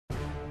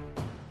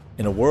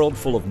In a world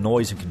full of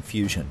noise and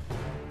confusion,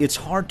 it's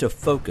hard to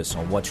focus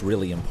on what's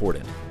really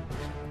important.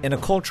 In a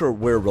culture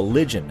where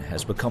religion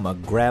has become a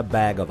grab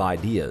bag of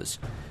ideas,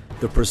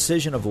 the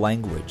precision of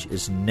language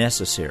is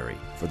necessary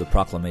for the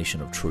proclamation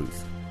of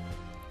truth.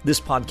 This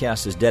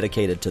podcast is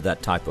dedicated to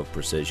that type of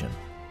precision.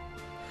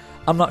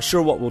 I'm not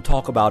sure what we'll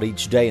talk about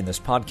each day in this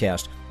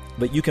podcast,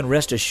 but you can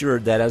rest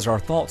assured that as our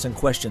thoughts and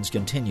questions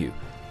continue,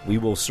 we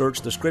will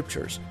search the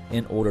Scriptures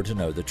in order to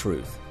know the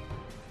truth.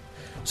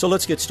 So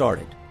let's get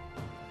started.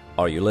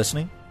 Are you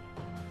listening?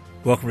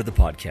 Welcome to the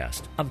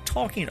podcast. I'm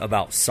talking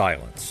about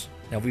silence.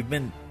 Now, we've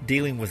been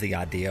dealing with the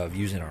idea of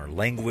using our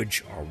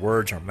language, our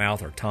words, our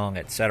mouth, our tongue,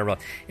 etc.,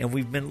 and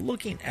we've been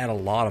looking at a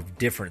lot of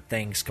different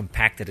things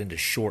compacted into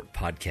short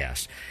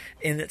podcasts.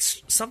 And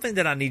it's something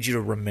that I need you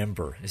to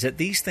remember, is that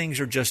these things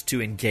are just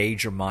to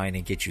engage your mind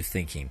and get you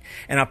thinking.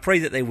 And I pray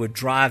that they would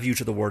drive you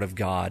to the Word of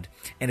God.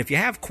 And if you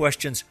have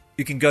questions,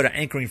 you can go to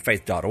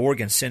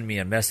anchoringfaith.org and send me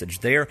a message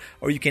there,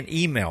 or you can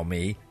email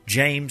me,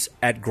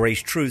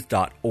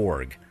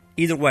 james@gracetruth.org.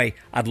 Either way,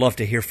 I'd love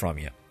to hear from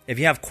you. If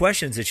you have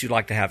questions that you'd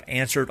like to have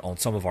answered on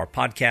some of our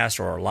podcasts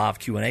or our live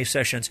Q&A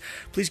sessions,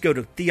 please go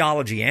to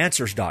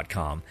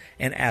theologyanswers.com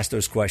and ask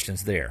those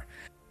questions there.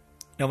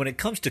 Now, when it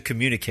comes to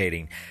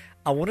communicating,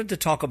 I wanted to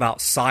talk about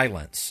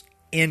silence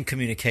in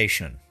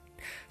communication.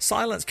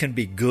 Silence can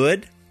be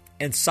good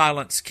and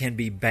silence can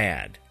be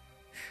bad.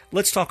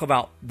 Let's talk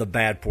about the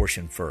bad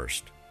portion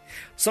first.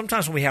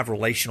 Sometimes when we have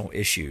relational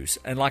issues,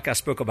 and like I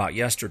spoke about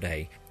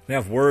yesterday, we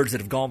have words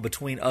that have gone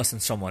between us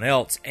and someone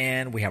else,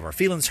 and we have our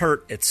feelings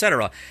hurt,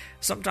 etc.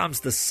 Sometimes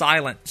the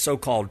silent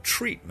so-called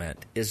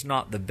treatment is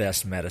not the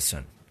best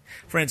medicine.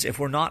 Friends, if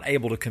we're not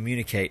able to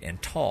communicate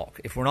and talk,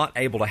 if we're not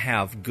able to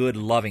have good,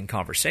 loving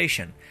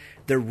conversation,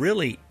 there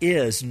really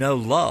is no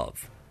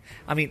love.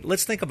 I mean,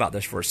 let's think about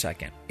this for a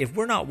second. If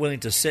we're not willing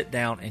to sit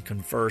down and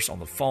converse on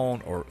the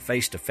phone or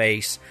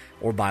face-to-face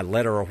or by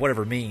letter or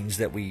whatever means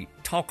that we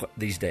talk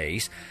these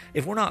days,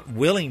 if we're not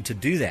willing to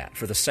do that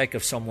for the sake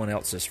of someone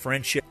else's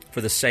friendship,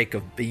 for the sake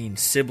of being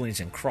siblings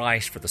in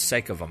Christ, for the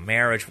sake of a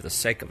marriage, for the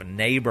sake of a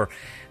neighbor,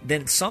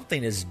 then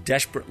something is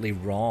desperately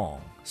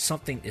wrong.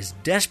 Something is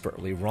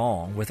desperately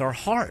wrong with our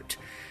heart.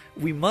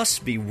 We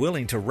must be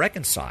willing to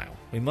reconcile.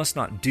 We must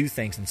not do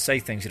things and say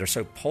things that are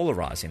so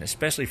polarizing,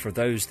 especially for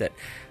those that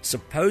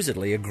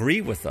supposedly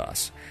agree with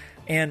us.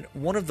 And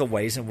one of the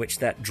ways in which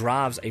that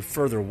drives a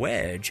further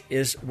wedge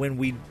is when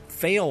we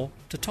fail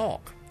to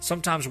talk.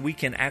 Sometimes we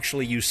can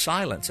actually use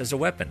silence as a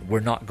weapon.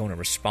 We're not going to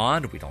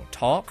respond. We don't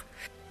talk.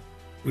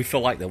 We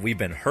feel like that we've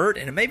been hurt,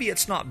 and maybe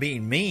it's not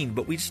being mean,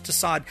 but we just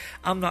decide,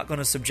 I'm not going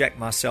to subject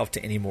myself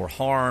to any more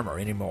harm or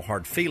any more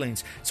hard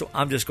feelings, so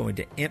I'm just going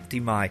to empty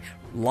my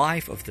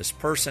life of this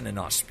person and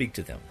not speak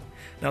to them.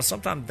 Now,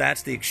 sometimes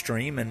that's the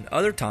extreme, and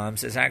other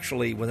times it's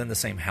actually within the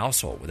same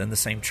household, within the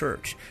same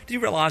church. Do you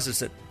realize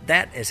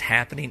that is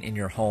happening in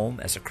your home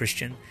as a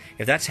Christian?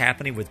 If that's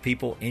happening with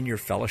people in your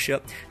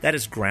fellowship, that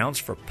is grounds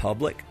for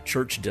public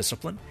church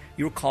discipline.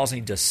 You're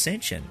causing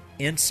dissension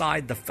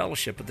inside the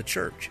fellowship of the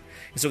church.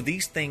 And so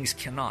these things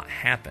cannot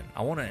happen.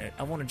 I want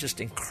to just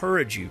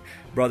encourage you,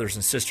 brothers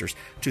and sisters,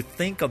 to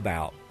think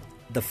about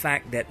the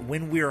fact that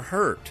when we're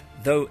hurt,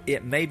 though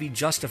it may be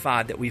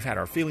justified that we've had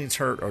our feelings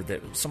hurt or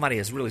that somebody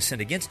has really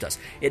sinned against us,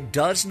 it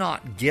does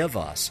not give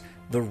us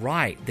the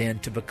right then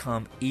to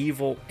become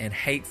evil and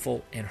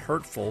hateful and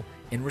hurtful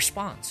in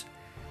response.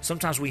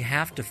 Sometimes we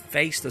have to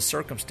face the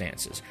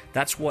circumstances.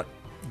 That's what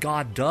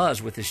God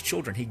does with His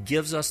children. He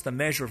gives us the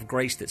measure of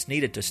grace that's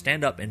needed to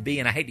stand up and be,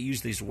 and I hate to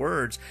use these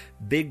words,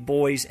 big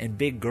boys and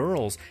big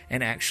girls,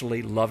 and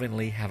actually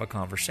lovingly have a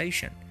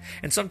conversation.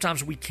 And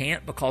sometimes we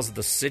can't because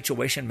the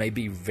situation may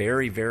be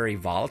very, very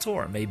volatile,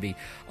 or it may be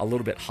a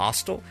little bit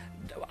hostile.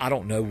 I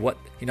don't know what,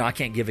 I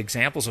can't give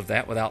examples of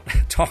that without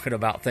talking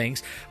about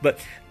things,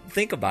 but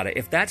think about it.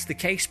 If that's the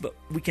case, but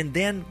we can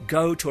then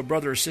go to a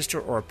brother or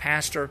sister or a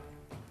pastor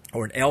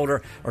or an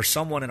elder, or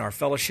someone in our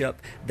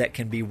fellowship that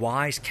can be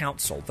wise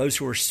counsel. Those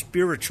who are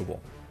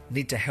spiritual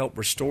need to help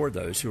restore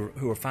those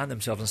who find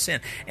themselves in sin,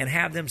 and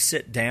have them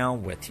sit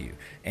down with you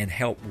and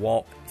help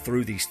walk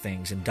through these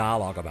things and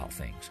dialogue about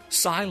things.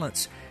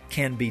 Silence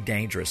can be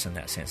dangerous in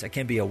that sense. It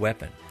can be a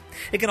weapon.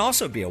 It can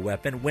also be a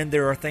weapon when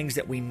there are things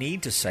that we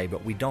need to say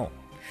but we don't.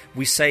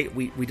 We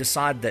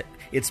decide that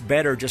it's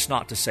better just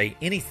not to say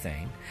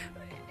anything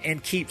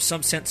and keep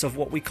some sense of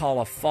what we call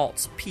a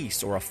false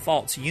peace or a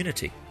false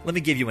unity. Let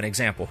me give you an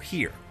example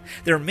here.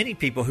 There are many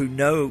people who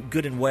know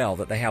good and well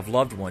that they have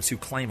loved ones who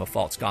claim a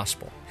false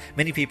gospel.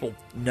 Many people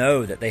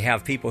know that they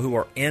have people who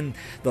are in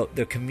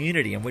the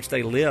community in which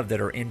they live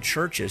that are in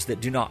churches that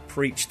do not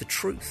preach the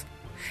truth.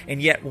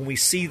 And yet when we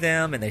see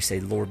them and they say,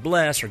 Lord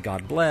bless, or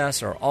God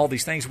bless, or all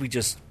these things, we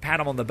just pat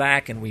them on the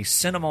back and we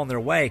send them on their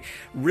way.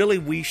 Really,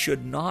 we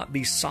should not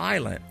be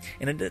silent.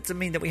 And it doesn't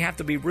mean that we have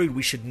to be rude.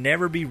 We should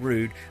never be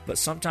rude, but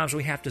sometimes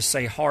we have to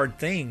say hard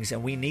things,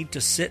 and we need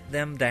to sit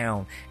them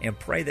down and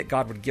pray that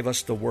God would give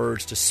us the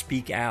words to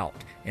speak out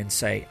and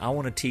say, I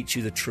want to teach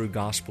you the true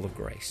gospel of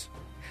grace.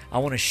 I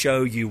want to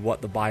show you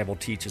what the Bible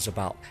teaches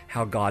about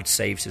how God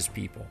saves His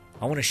people.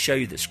 I want to show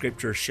you that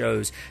Scripture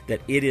shows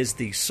that it is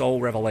the sole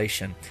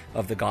revelation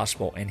of the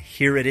gospel, and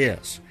here it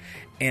is.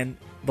 And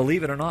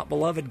believe it or not,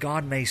 beloved,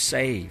 God may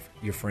save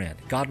your friend.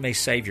 God may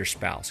save your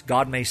spouse.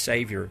 God may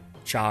save your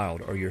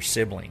child or your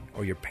sibling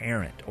or your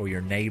parent or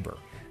your neighbor.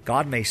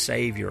 God may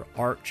save your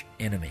arch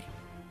enemy.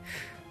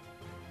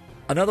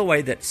 Another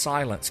way that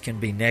silence can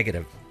be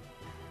negative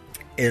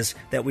is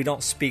that we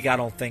don't speak out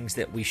on things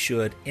that we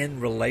should in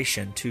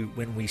relation to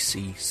when we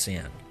see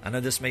sin. I know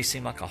this may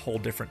seem like a whole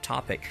different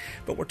topic,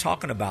 but we're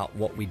talking about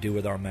what we do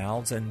with our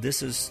mouths, and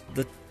this is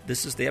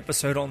the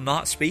episode on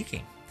not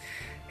speaking.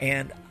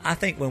 And I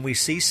think when we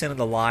see sin in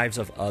the lives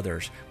of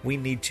others, we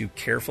need to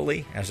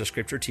carefully, as the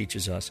Scripture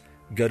teaches us,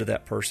 go to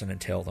that person and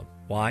tell them.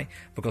 Why?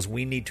 Because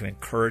we need to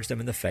encourage them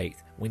in the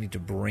faith. We need to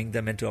bring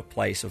them into a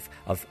place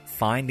of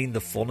finding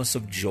the fullness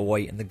of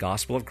joy in the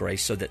gospel of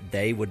grace so that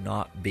they would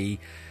not be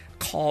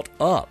caught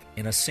up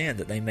in a sin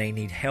that they may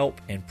need help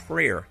and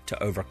prayer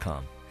to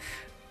overcome.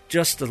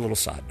 Just a little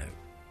side note.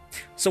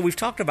 So we've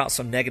talked about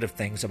some negative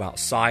things about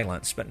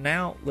silence, but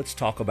now let's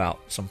talk about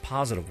some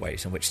positive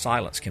ways in which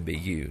silence can be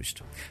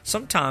used.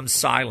 Sometimes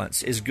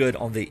silence is good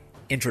on the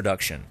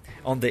introduction,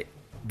 on the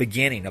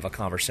beginning of a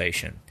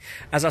conversation.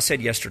 As I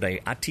said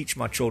yesterday, I teach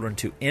my children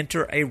to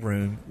enter a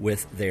room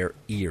with their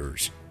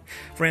ears.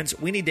 Friends,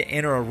 we need to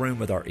enter a room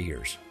with our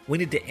ears. We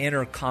need to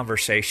enter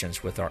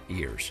conversations with our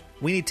ears.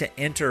 We need to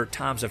enter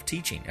times of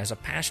teaching. As a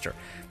pastor,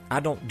 I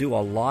don't do a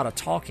lot of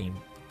talking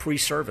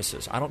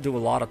pre-services. I don't do a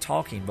lot of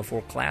talking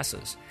before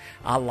classes.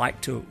 I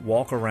like to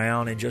walk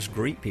around and just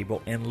greet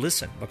people and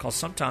listen, because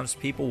sometimes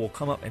people will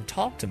come up and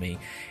talk to me,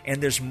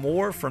 and there's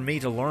more for me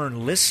to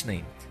learn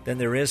listening than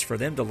there is for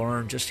them to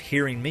learn just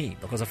hearing me.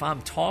 Because if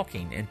I'm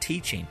talking and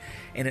teaching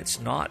and it's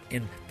not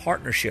in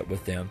partnership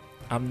with them,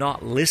 I'm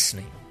not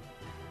listening.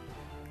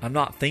 I'm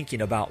not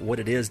thinking about what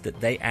it is that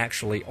they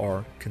actually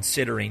are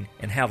considering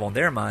and have on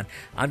their mind.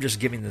 I'm just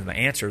giving them the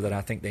answer that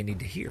I think they need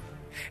to hear.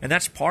 And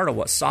that's part of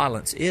what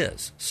silence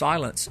is.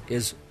 Silence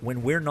is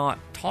when we're not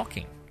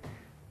talking,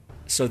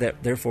 so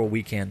that therefore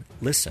we can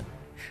listen.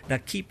 Now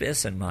keep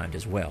this in mind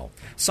as well.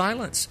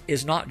 Silence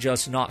is not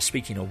just not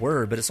speaking a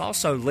word, but it's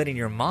also letting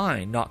your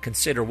mind not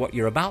consider what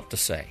you're about to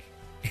say.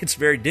 It's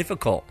very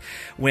difficult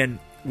when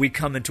we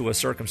come into a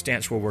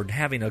circumstance where we're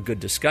having a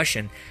good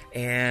discussion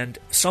and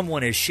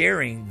someone is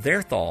sharing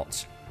their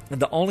thoughts,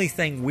 and the only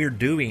thing we're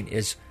doing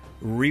is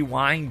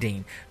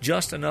rewinding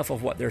just enough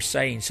of what they're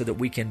saying so that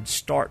we can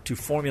start to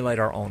formulate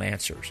our own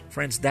answers.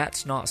 Friends,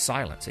 that's not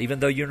silence. Even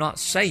though you're not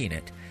saying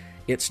it,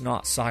 it's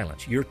not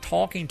silence. You're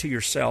talking to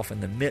yourself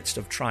in the midst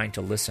of trying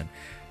to listen.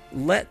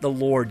 Let the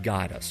Lord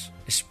guide us,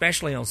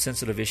 especially on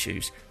sensitive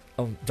issues,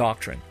 on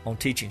doctrine, on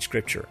teaching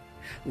Scripture.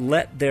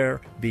 Let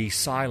there be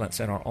silence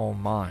in our own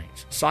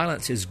minds.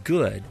 Silence is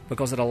good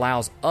because it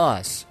allows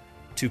us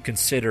to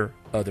consider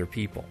other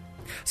people.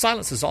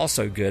 Silence is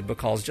also good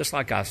because, just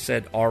like I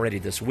said already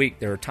this week,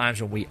 there are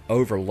times when we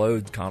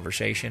overload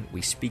conversation,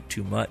 we speak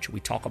too much, we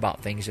talk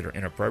about things that are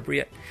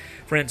inappropriate.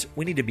 Friends,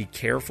 we need to be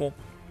careful,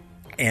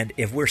 and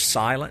if we're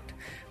silent,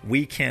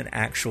 we can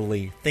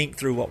actually think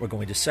through what we're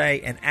going to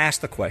say and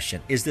ask the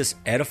question, is this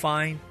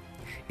edifying?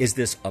 Is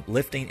this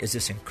uplifting? Is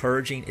this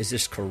encouraging? Is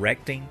this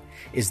correcting?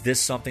 Is this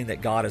something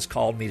that God has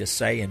called me to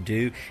say and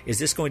do? Is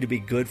this going to be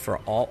good for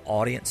all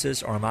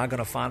audiences, or am I going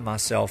to find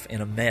myself in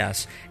a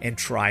mess and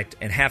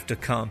have to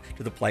come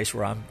to the place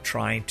where I'm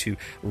trying to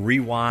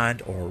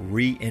rewind or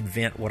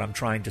reinvent what I'm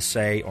trying to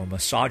say, or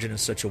massage it in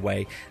such a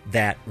way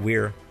that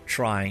we're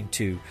trying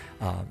to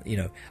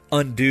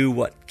undo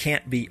what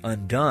can't be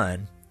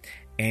undone,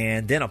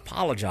 and then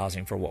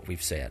apologizing for what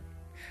we've said?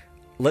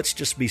 Let's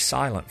just be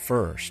silent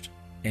first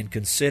and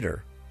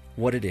consider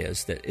what it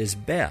is that is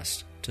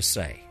best to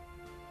say.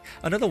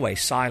 Another way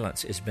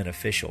silence is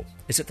beneficial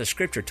is that the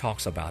Scripture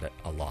talks about it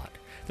a lot.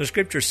 The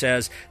Scripture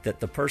says that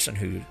the person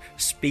who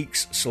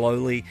speaks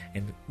slowly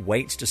and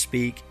waits to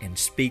speak and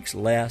speaks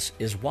less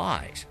is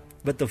wise.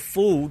 But the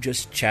fool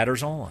just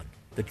chatters on.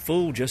 The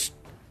fool just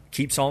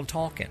keeps on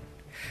talking.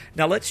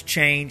 Now let's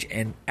change,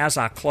 and as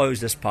I close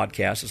this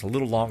podcast, it's a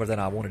little longer than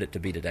I wanted it to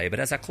be today, but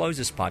as I close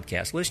this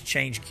podcast, let's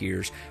change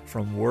gears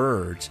from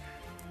words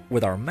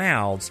with our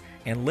mouths,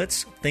 and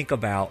let's think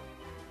about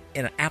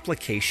an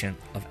application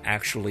of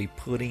actually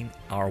putting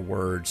our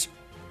words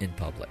in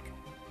public.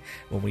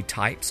 When we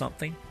type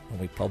something, when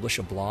we publish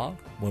a blog,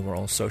 when we're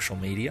on social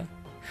media,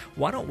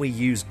 why don't we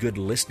use good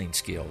listening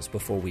skills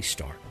before we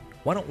start?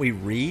 Why don't we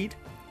read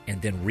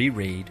and then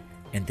reread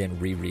and then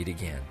reread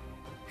again?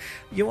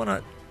 You want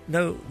to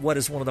know what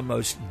is one of the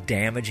most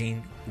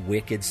damaging,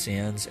 wicked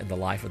sins in the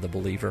life of the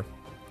believer?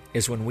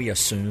 Is when we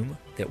assume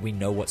that we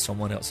know what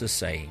someone else is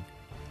saying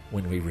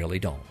when we really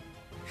don't.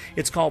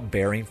 It's called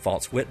bearing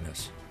false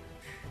witness.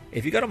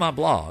 If you go to my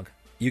blog,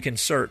 you can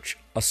search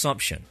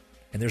assumption,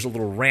 and there's a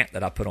little rant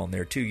that I put on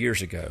there 2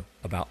 years ago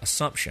about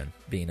assumption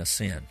being a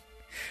sin.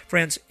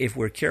 Friends, if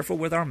we're careful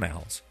with our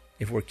mouths,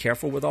 if we're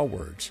careful with our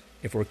words,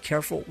 if we're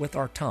careful with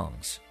our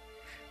tongues,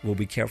 we'll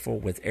be careful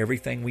with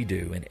everything we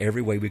do and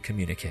every way we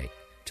communicate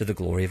to the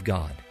glory of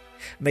God.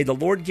 May the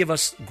Lord give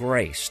us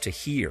grace to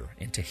hear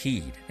and to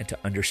heed and to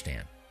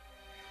understand.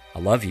 I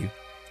love you,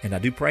 and I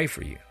do pray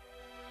for you.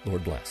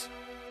 Lord bless.